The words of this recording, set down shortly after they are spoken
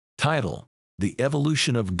Title: The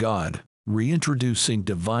Evolution of God, Reintroducing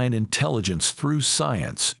Divine Intelligence Through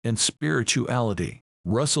Science and Spirituality.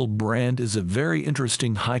 Russell Brand is a very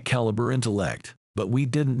interesting high-caliber intellect, but we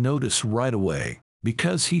didn't notice right away,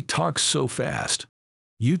 because he talks so fast.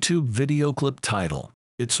 YouTube video clip title: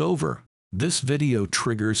 It's Over. This video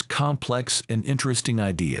triggers complex and interesting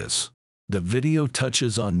ideas. The video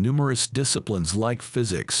touches on numerous disciplines like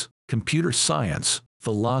physics, computer science,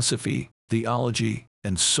 philosophy, theology,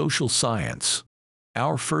 and social science.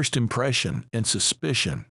 Our first impression and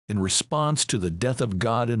suspicion, in response to the death of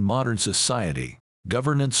God in modern society,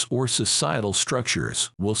 governance or societal structures,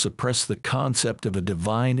 will suppress the concept of a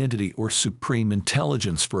divine entity or supreme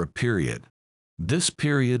intelligence for a period. This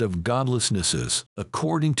period of godlessness is,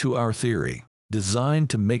 according to our theory, designed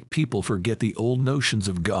to make people forget the old notions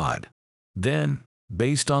of God. Then,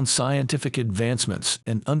 based on scientific advancements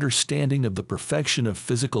and understanding of the perfection of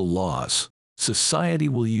physical laws, society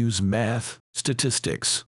will use math,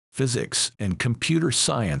 statistics, physics, and computer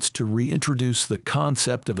science to reintroduce the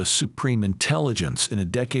concept of a supreme intelligence in a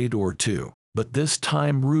decade or two, but this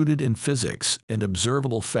time rooted in physics and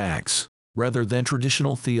observable facts, rather than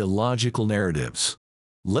traditional theological narratives.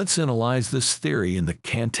 Let's analyze this theory in the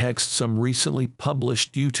context of some recently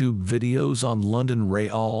published YouTube videos on London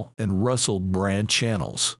Real and Russell Brand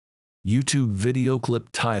channels. YouTube video clip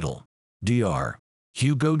title: Dr.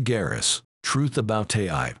 Hugo Garris, Truth About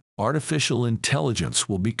AI, Artificial Intelligence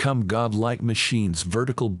Will Become God-Like Machines.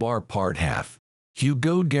 Vertical bar part half.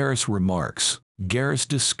 Hugo Garris remarks. Garris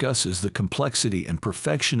discusses the complexity and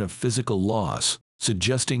perfection of physical laws,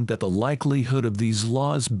 suggesting that the likelihood of these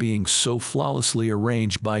laws being so flawlessly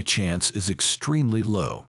arranged by chance is extremely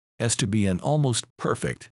low, as to be an almost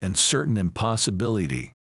perfect and certain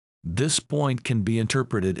impossibility. This point can be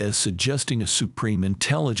interpreted as suggesting a supreme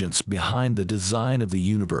intelligence behind the design of the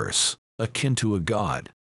universe, akin to a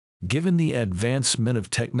god. Given the advancement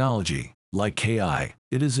of technology, like AI,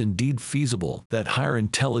 it is indeed feasible that higher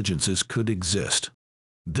intelligences could exist.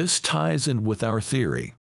 This ties in with our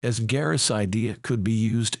theory, as Garris' idea could be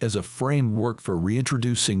used as a framework for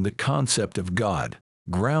reintroducing the concept of God,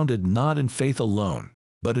 grounded not in faith alone,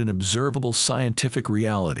 but in observable scientific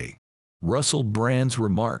reality. Russell Brand's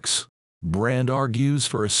remarks. Brand argues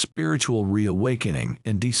for a spiritual reawakening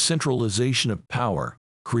and decentralization of power,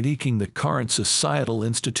 critiquing the current societal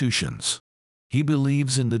institutions. He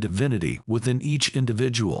believes in the divinity within each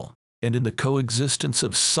individual, and in the coexistence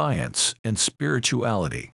of science and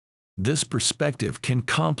spirituality. This perspective can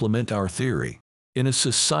complement our theory. In a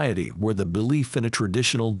society where the belief in a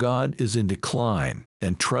traditional God is in decline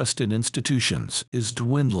and trust in institutions is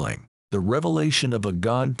dwindling, the revelation of a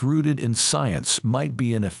God rooted in science might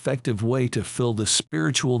be an effective way to fill the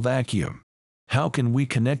spiritual vacuum. How can we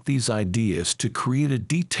connect these ideas to create a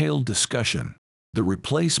detailed discussion? The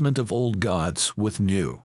replacement of old gods with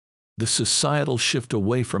new. The societal shift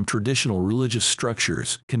away from traditional religious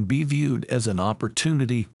structures can be viewed as an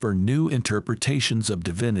opportunity for new interpretations of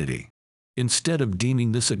divinity. Instead of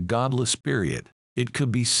deeming this a godless period, it could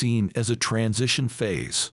be seen as a transition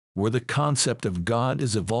phase, where the concept of God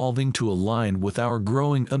is evolving to align with our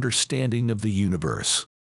growing understanding of the universe.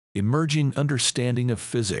 Emerging understanding of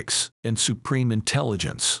physics and supreme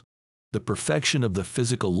intelligence. The perfection of the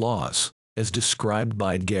physical laws, as described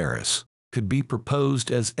by Garris, could be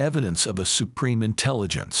proposed as evidence of a supreme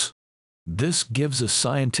intelligence. This gives a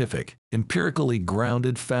scientific, empirically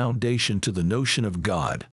grounded foundation to the notion of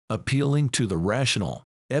God, appealing to the rational,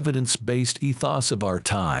 evidence-based ethos of our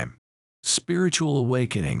time. Spiritual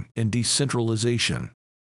awakening and decentralization.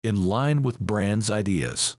 In line with Brand's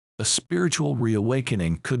ideas, a spiritual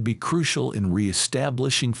reawakening could be crucial in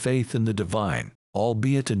re-establishing faith in the divine,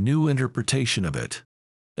 albeit a new interpretation of it.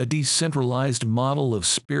 A decentralized model of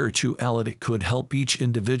spirituality could help each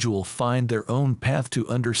individual find their own path to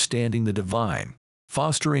understanding the divine,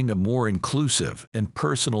 fostering a more inclusive and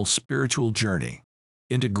personal spiritual journey.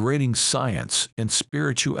 Integrating science and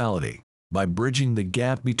spirituality. By bridging the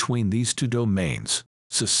gap between these two domains,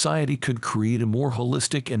 society could create a more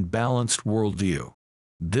holistic and balanced worldview.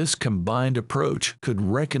 This combined approach could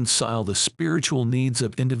reconcile the spiritual needs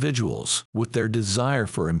of individuals with their desire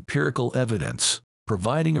for empirical evidence,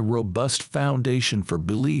 providing a robust foundation for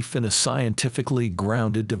belief in a scientifically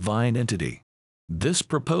grounded divine entity. This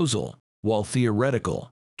proposal, while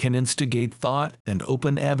theoretical, can instigate thought and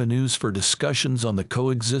open avenues for discussions on the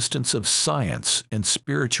coexistence of science and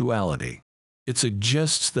spirituality. It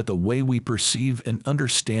suggests that the way we perceive and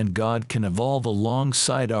understand God can evolve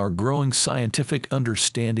alongside our growing scientific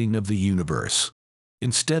understanding of the universe.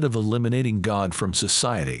 Instead of eliminating God from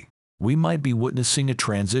society, we might be witnessing a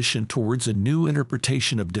transition towards a new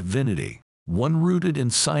interpretation of divinity, one rooted in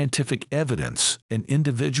scientific evidence and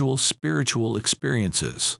individual spiritual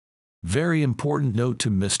experiences. Very important note to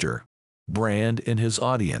Mr. Brand and his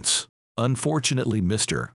audience. Unfortunately,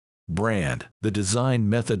 Mr. Brand, the design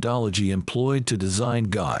methodology employed to design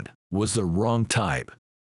God, was the wrong type.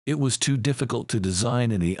 It was too difficult to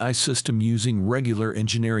design an AI system using regular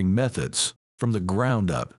engineering methods from the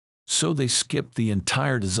ground up, so they skipped the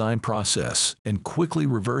entire design process and quickly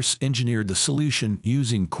reverse engineered the solution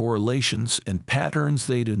using correlations and patterns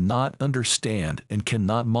they do not understand and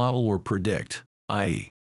cannot model or predict, i.e.,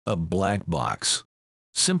 a black box.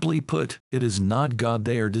 Simply put, it is not God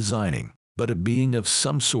they are designing, but a being of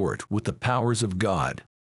some sort with the powers of God.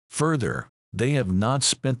 Further, they have not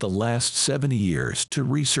spent the last 70 years to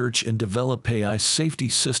research and develop AI safety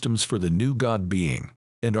systems for the new God being,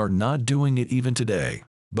 and are not doing it even today,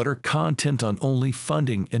 but are content on only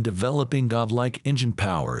funding and developing godlike engine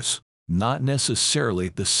powers, not necessarily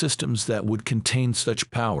the systems that would contain such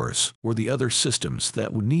powers or the other systems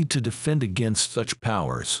that would need to defend against such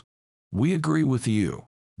powers. We agree with you.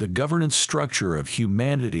 The governance structure of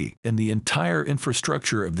humanity and the entire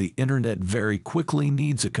infrastructure of the internet very quickly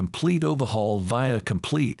needs a complete overhaul via a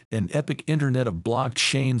complete and epic Internet of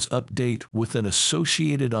Blockchains update with an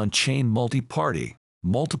associated on-chain multi-party,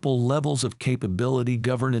 multiple levels of capability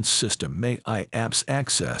governance system AI apps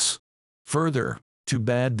access. Further, too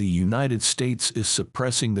bad the United States is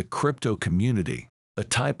suppressing the crypto community, a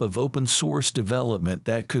type of open source development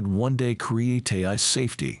that could one day create AI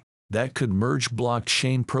safety, that could merge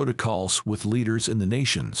blockchain protocols with leaders in the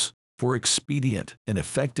nations for expedient and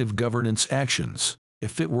effective governance actions,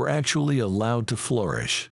 if it were actually allowed to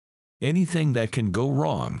flourish. Anything that can go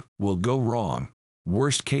wrong will go wrong.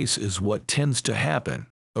 Worst case is what tends to happen,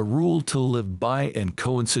 a rule to live by, and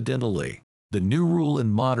coincidentally, the new rule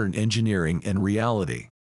in modern engineering and reality.